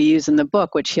it, which we use in the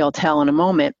book, which he'll tell in a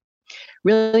moment,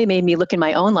 really made me look in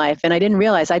my own life. And I didn't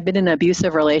realize I'd been in an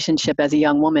abusive relationship as a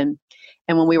young woman.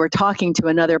 And when we were talking to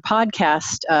another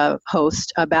podcast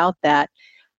host about that,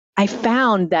 I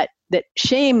found that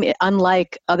shame,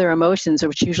 unlike other emotions,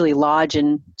 which usually lodge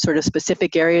in sort of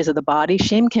specific areas of the body,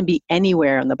 shame can be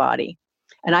anywhere in the body.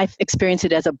 And I experienced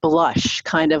it as a blush,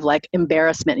 kind of like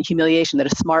embarrassment and humiliation that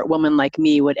a smart woman like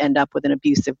me would end up with an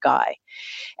abusive guy.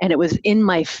 And it was in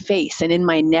my face and in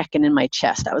my neck and in my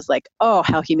chest. I was like, oh,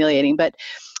 how humiliating. But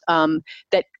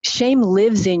that shame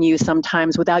lives in you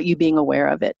sometimes without you being aware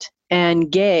of it.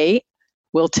 And Gay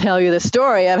will tell you the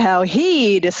story of how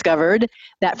he discovered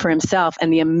that for himself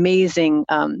and the amazing,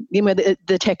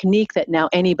 the technique that now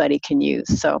anybody can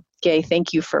use. So Gay,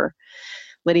 thank you for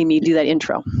letting me do that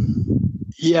intro.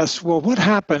 Yes, well, what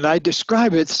happened, I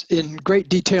describe it in great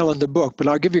detail in the book, but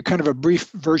I'll give you kind of a brief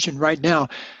version right now.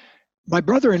 My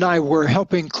brother and I were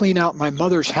helping clean out my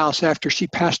mother's house after she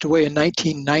passed away in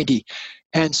 1990.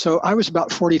 And so I was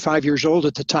about 45 years old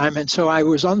at the time. And so I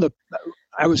was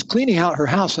cleaning out her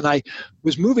house, and I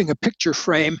was moving a picture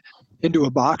frame into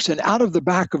a box, and out of the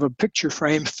back of a picture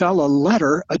frame fell a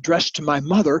letter addressed to my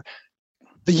mother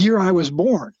the year I was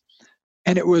born.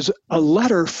 And it was a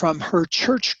letter from her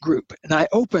church group. And I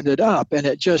opened it up, and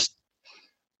it just,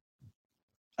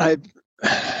 I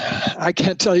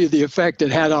can't tell you the effect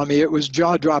it had on me. It was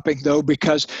jaw-dropping, though,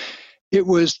 because it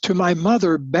was to my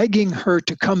mother begging her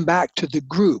to come back to the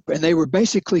group. And they were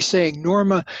basically saying,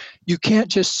 Norma, you can't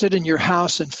just sit in your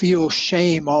house and feel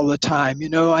shame all the time.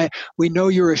 We know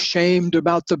you're ashamed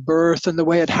about the birth and the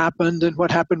way it happened and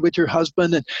what happened with your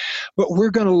husband, but we're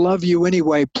going to love you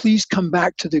anyway. Please come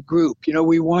back to the group.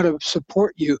 We want to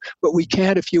support you, but we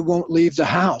can't if you won't leave the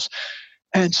house.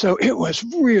 And so it was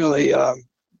really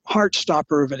heart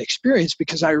stopper of an experience,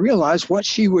 because I realized what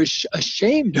she was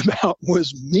ashamed about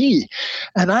was me.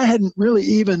 And I hadn't really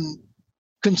even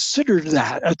considered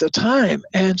that at the time.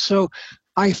 And so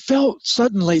I felt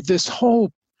suddenly this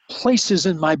whole places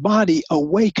in my body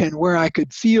awaken where I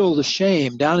could feel the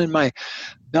shame down in my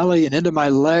belly and into my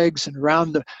legs and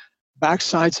around the back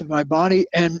sides of my body.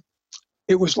 And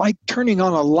it was like turning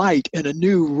on a light in a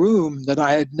new room that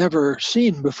I had never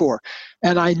seen before.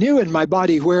 And I knew in my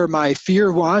body where my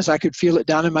fear was. I could feel it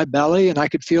down in my belly, and I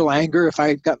could feel anger if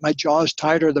I got my jaws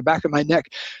tight or the back of my neck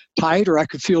tight, or I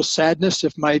could feel sadness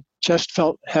if my chest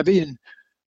felt heavy and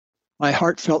my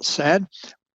heart felt sad.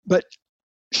 But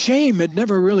shame had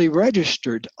never really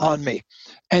registered on me.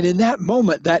 And in that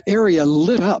moment, that area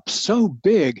lit up so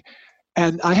big.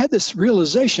 And I had this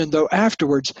realization, though,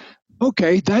 afterwards,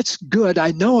 okay, that's good. I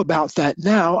know about that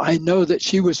now. I know that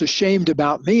she was ashamed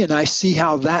about me, and I see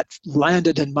how that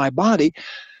landed in my body.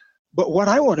 But what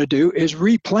I want to do is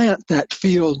replant that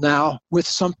field now with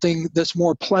something that's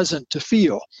more pleasant to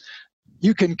feel.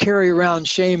 you can carry around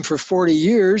shame for 40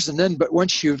 years, but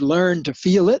once you've learned to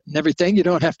feel it and everything, you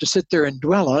don't have to sit there and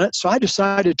dwell on it. So I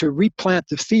decided to replant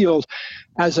the field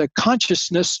as a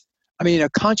conscious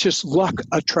luck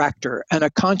attractor and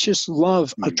a conscious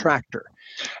love attractor.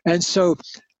 And so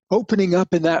opening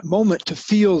up in that moment to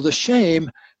feel the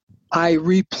shame, I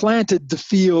replanted the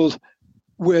field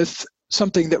with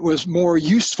something that was more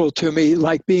useful to me,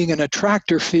 like being an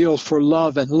attractor field for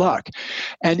love and luck.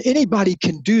 And anybody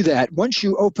can do that. Once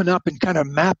you open up and kind of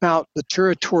map out the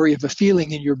territory of a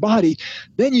feeling in your body,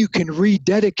 then you can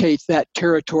rededicate that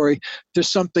territory to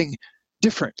something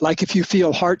different. Like if you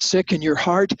feel heartsick in your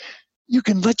heart, you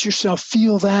can let yourself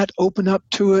feel that, open up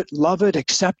to it, love it,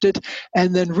 accept it,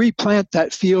 and then replant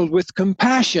that field with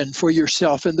compassion for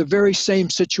yourself in the very same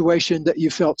situation that you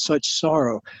felt such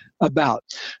sorrow about.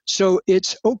 So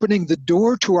it's opening the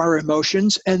door to our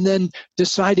emotions and then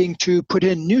deciding to put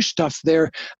in new stuff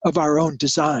there of our own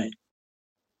design.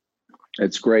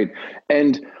 It's great.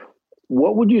 And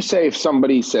what would you say if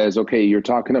somebody says, okay, you're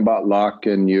talking about luck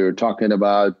and you're talking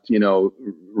about,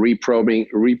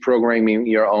 reprogramming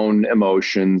your own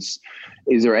emotions.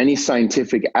 Is there any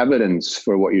scientific evidence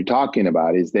for what you're talking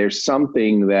about? Is there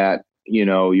something that,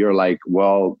 you're like,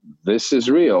 well, this is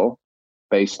real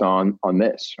based on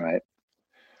this, right?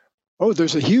 Oh,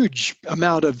 there's a huge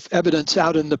amount of evidence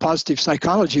out in the positive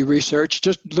psychology research.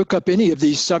 Just look up any of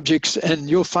these subjects and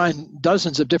you'll find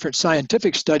dozens of different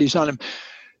scientific studies on them.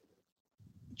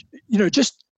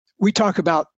 We talk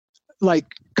about like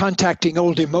contacting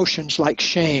old emotions like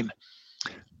shame.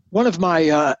 One of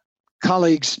my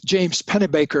colleagues, James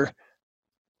Pennebaker,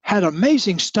 had an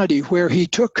amazing study where he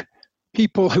took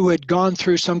people who had gone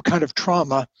through some kind of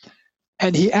trauma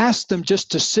and he asked them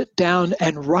just to sit down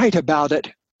and write about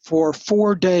it for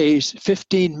 4 days,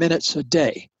 15 minutes a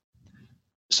day.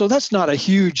 So that's not a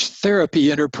huge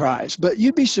therapy enterprise, but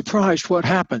you'd be surprised what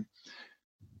happened.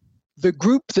 The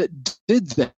group that did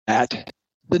that,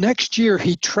 the next year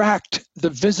he tracked the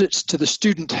visits to the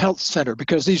student health center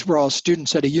because these were all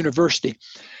students at a university.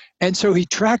 And so he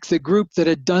tracked the group that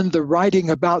had done the writing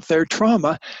about their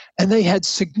trauma, and they had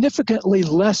significantly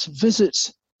less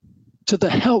visits to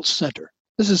the health center.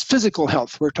 This is physical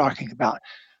health we're talking about.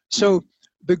 So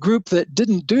the group that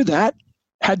didn't do that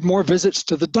had more visits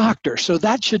to the doctor. So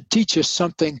that should teach us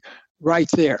something right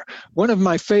there. One of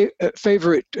my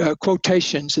favorite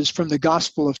quotations is from the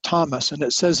Gospel of Thomas, and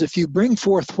it says, if you bring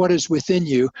forth what is within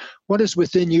you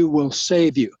will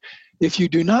save you. If you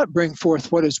do not bring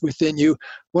forth what is within you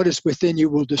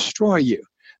will destroy you.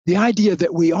 The idea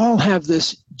that we all have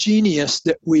this genius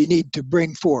that we need to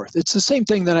bring forth. It's the same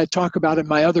thing that I talk about in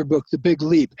my other book, The Big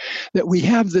Leap, that we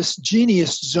have this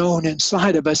genius zone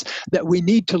inside of us that we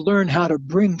need to learn how to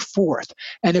bring forth.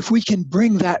 And if we can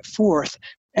bring that forth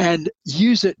and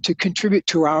use it to contribute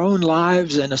to our own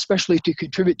lives and especially to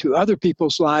contribute to other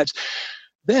people's lives,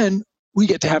 then we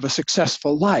get to have a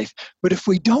successful life. But if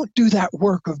we don't do that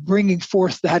work of bringing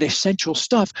forth that essential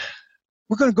stuff,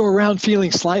 we're going to go around feeling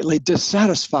slightly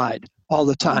dissatisfied all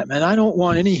the time. And I don't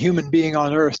want any human being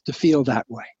on earth to feel that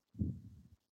way.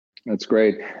 That's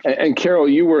great. And Carol,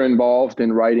 you were involved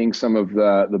in writing some of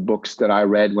the books that I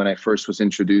read when I first was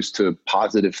introduced to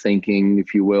positive thinking,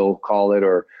 if you will call it,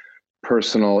 or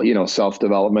personal,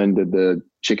 self-development, the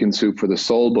Chicken Soup for the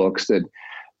Soul books. That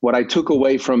what I took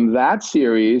away from that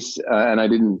series, and I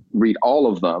didn't read all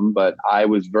of them, but I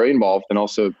was very involved. And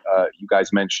also, you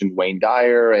guys mentioned Wayne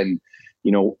Dyer and,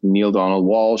 Neil Donald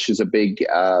Walsh is a big,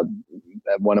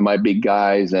 one of my big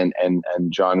guys, and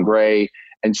John Gray.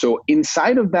 And so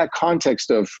inside of that context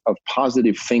of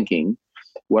positive thinking,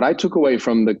 what I took away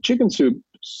from the Chicken Soup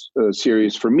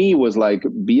series for me was like,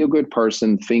 be a good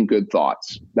person, think good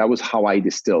thoughts. That was how I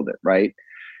distilled it, right?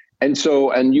 And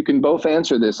so, and you can both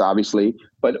answer this obviously,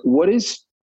 but what is,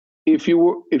 if you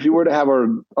were to have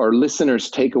our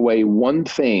listeners take away one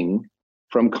thing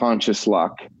from Conscious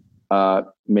Luck,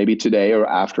 maybe today or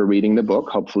after reading the book,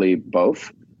 hopefully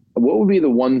both, what would be the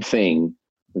one thing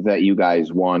that you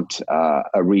guys want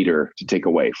a reader to take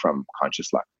away from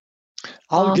Conscious Luck?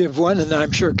 I'll give one, and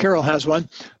I'm sure Carol has one.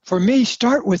 For me,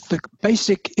 start with the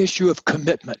basic issue of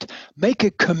commitment. Make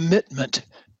a commitment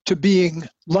to being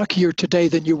luckier today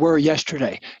than you were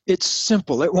yesterday. It's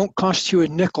simple. It won't cost you a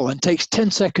nickel and takes 10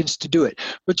 seconds to do it.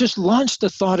 But just launch the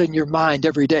thought in your mind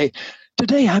every day.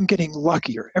 Today, I'm getting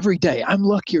luckier. Every day, I'm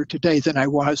luckier today than I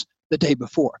was the day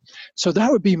before. So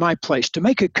that would be my place, to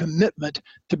make a commitment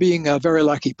to being a very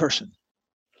lucky person.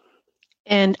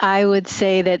 And I would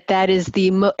say that is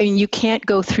and you can't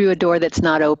go through a door that's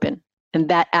not open. And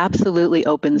that absolutely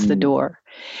opens the door.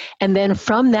 And then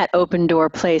from that open door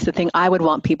place, the thing I would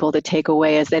want people to take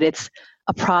away is that it's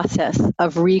a process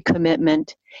of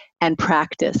recommitment and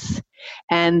practice,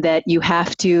 and that you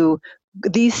have to,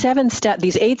 these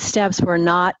 8 steps were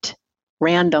not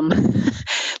random.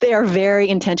 They are very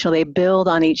intentional. They build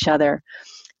on each other.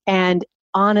 And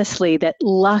honestly, that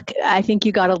luck, I think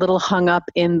you got a little hung up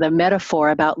in the metaphor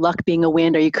about luck being a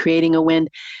wind. Are you creating a wind?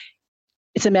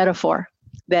 It's a metaphor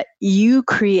that you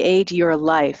create your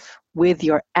life with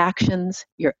your actions,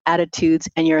 your attitudes,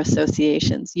 and your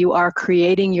associations. You are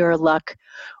creating your luck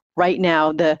right now.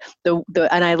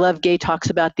 And I love Gay talks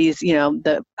about these,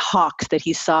 the hawks that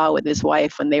he saw with his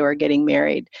wife when they were getting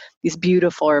married. These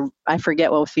beautiful, or I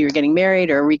forget if you were getting married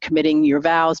or recommitting your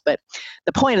vows, but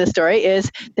the point of the story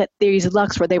is that these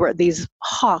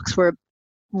hawks were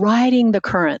riding the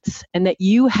currents, and that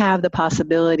you have the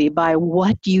possibility by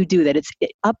what you do, that it's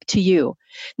up to you.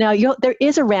 Now, there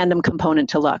is a random component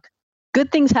to luck.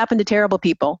 Good things happen to terrible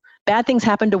people. Bad things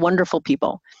happen to wonderful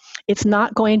people. It's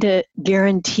not going to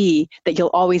guarantee that you'll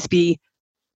always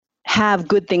have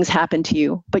good things happen to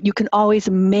you, but you can always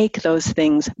make those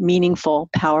things meaningful,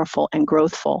 powerful, and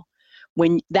growthful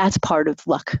when that's part of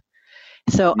luck.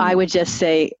 So I would just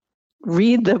say,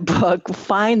 read the book,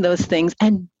 find those things,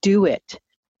 and do it.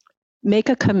 Make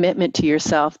a commitment to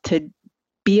yourself to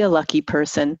be a lucky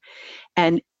person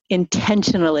and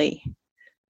intentionally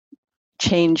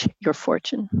change your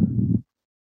fortune.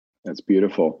 That's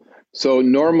beautiful. So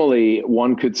normally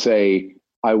one could say,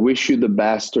 I wish you the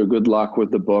best or good luck with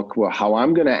the book. Well, how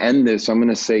I'm going to end this, I'm going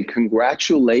to say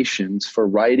congratulations for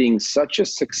writing such a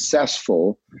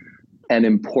successful and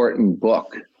important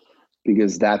book,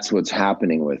 because that's what's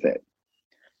happening with it.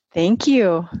 Thank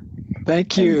you.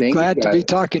 Thank you. Glad to be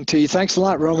talking to you. Thanks a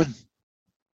lot, Roman.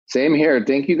 Same here.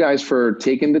 Thank you guys for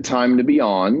taking the time to be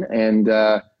on. And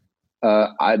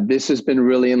this has been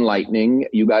really enlightening.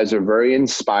 You guys are very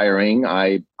inspiring.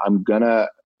 I'm going to,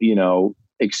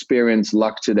 experience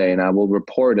luck today, and I will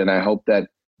report. And I hope that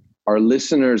our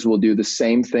listeners will do the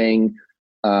same thing.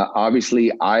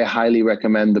 Obviously, I highly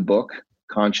recommend the book,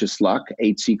 Conscious Luck,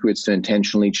 8 Secrets to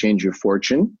Intentionally Change Your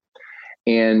Fortune.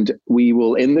 And we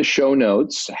will, in the show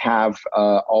notes, have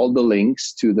all the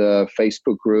links to the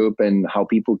Facebook group and how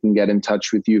people can get in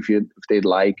touch with you if they'd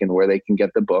like, and where they can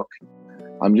get the book.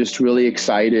 I'm just really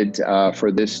excited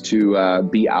for this to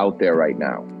be out there right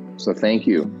now. So thank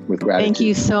you, with gratitude. Thank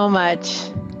you so much.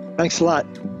 Thanks a lot.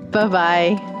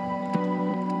 Bye-bye.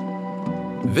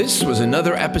 This was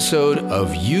another episode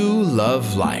of You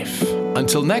Love Life.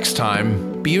 Until next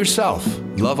time, be yourself,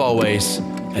 love always,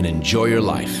 and enjoy your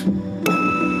life.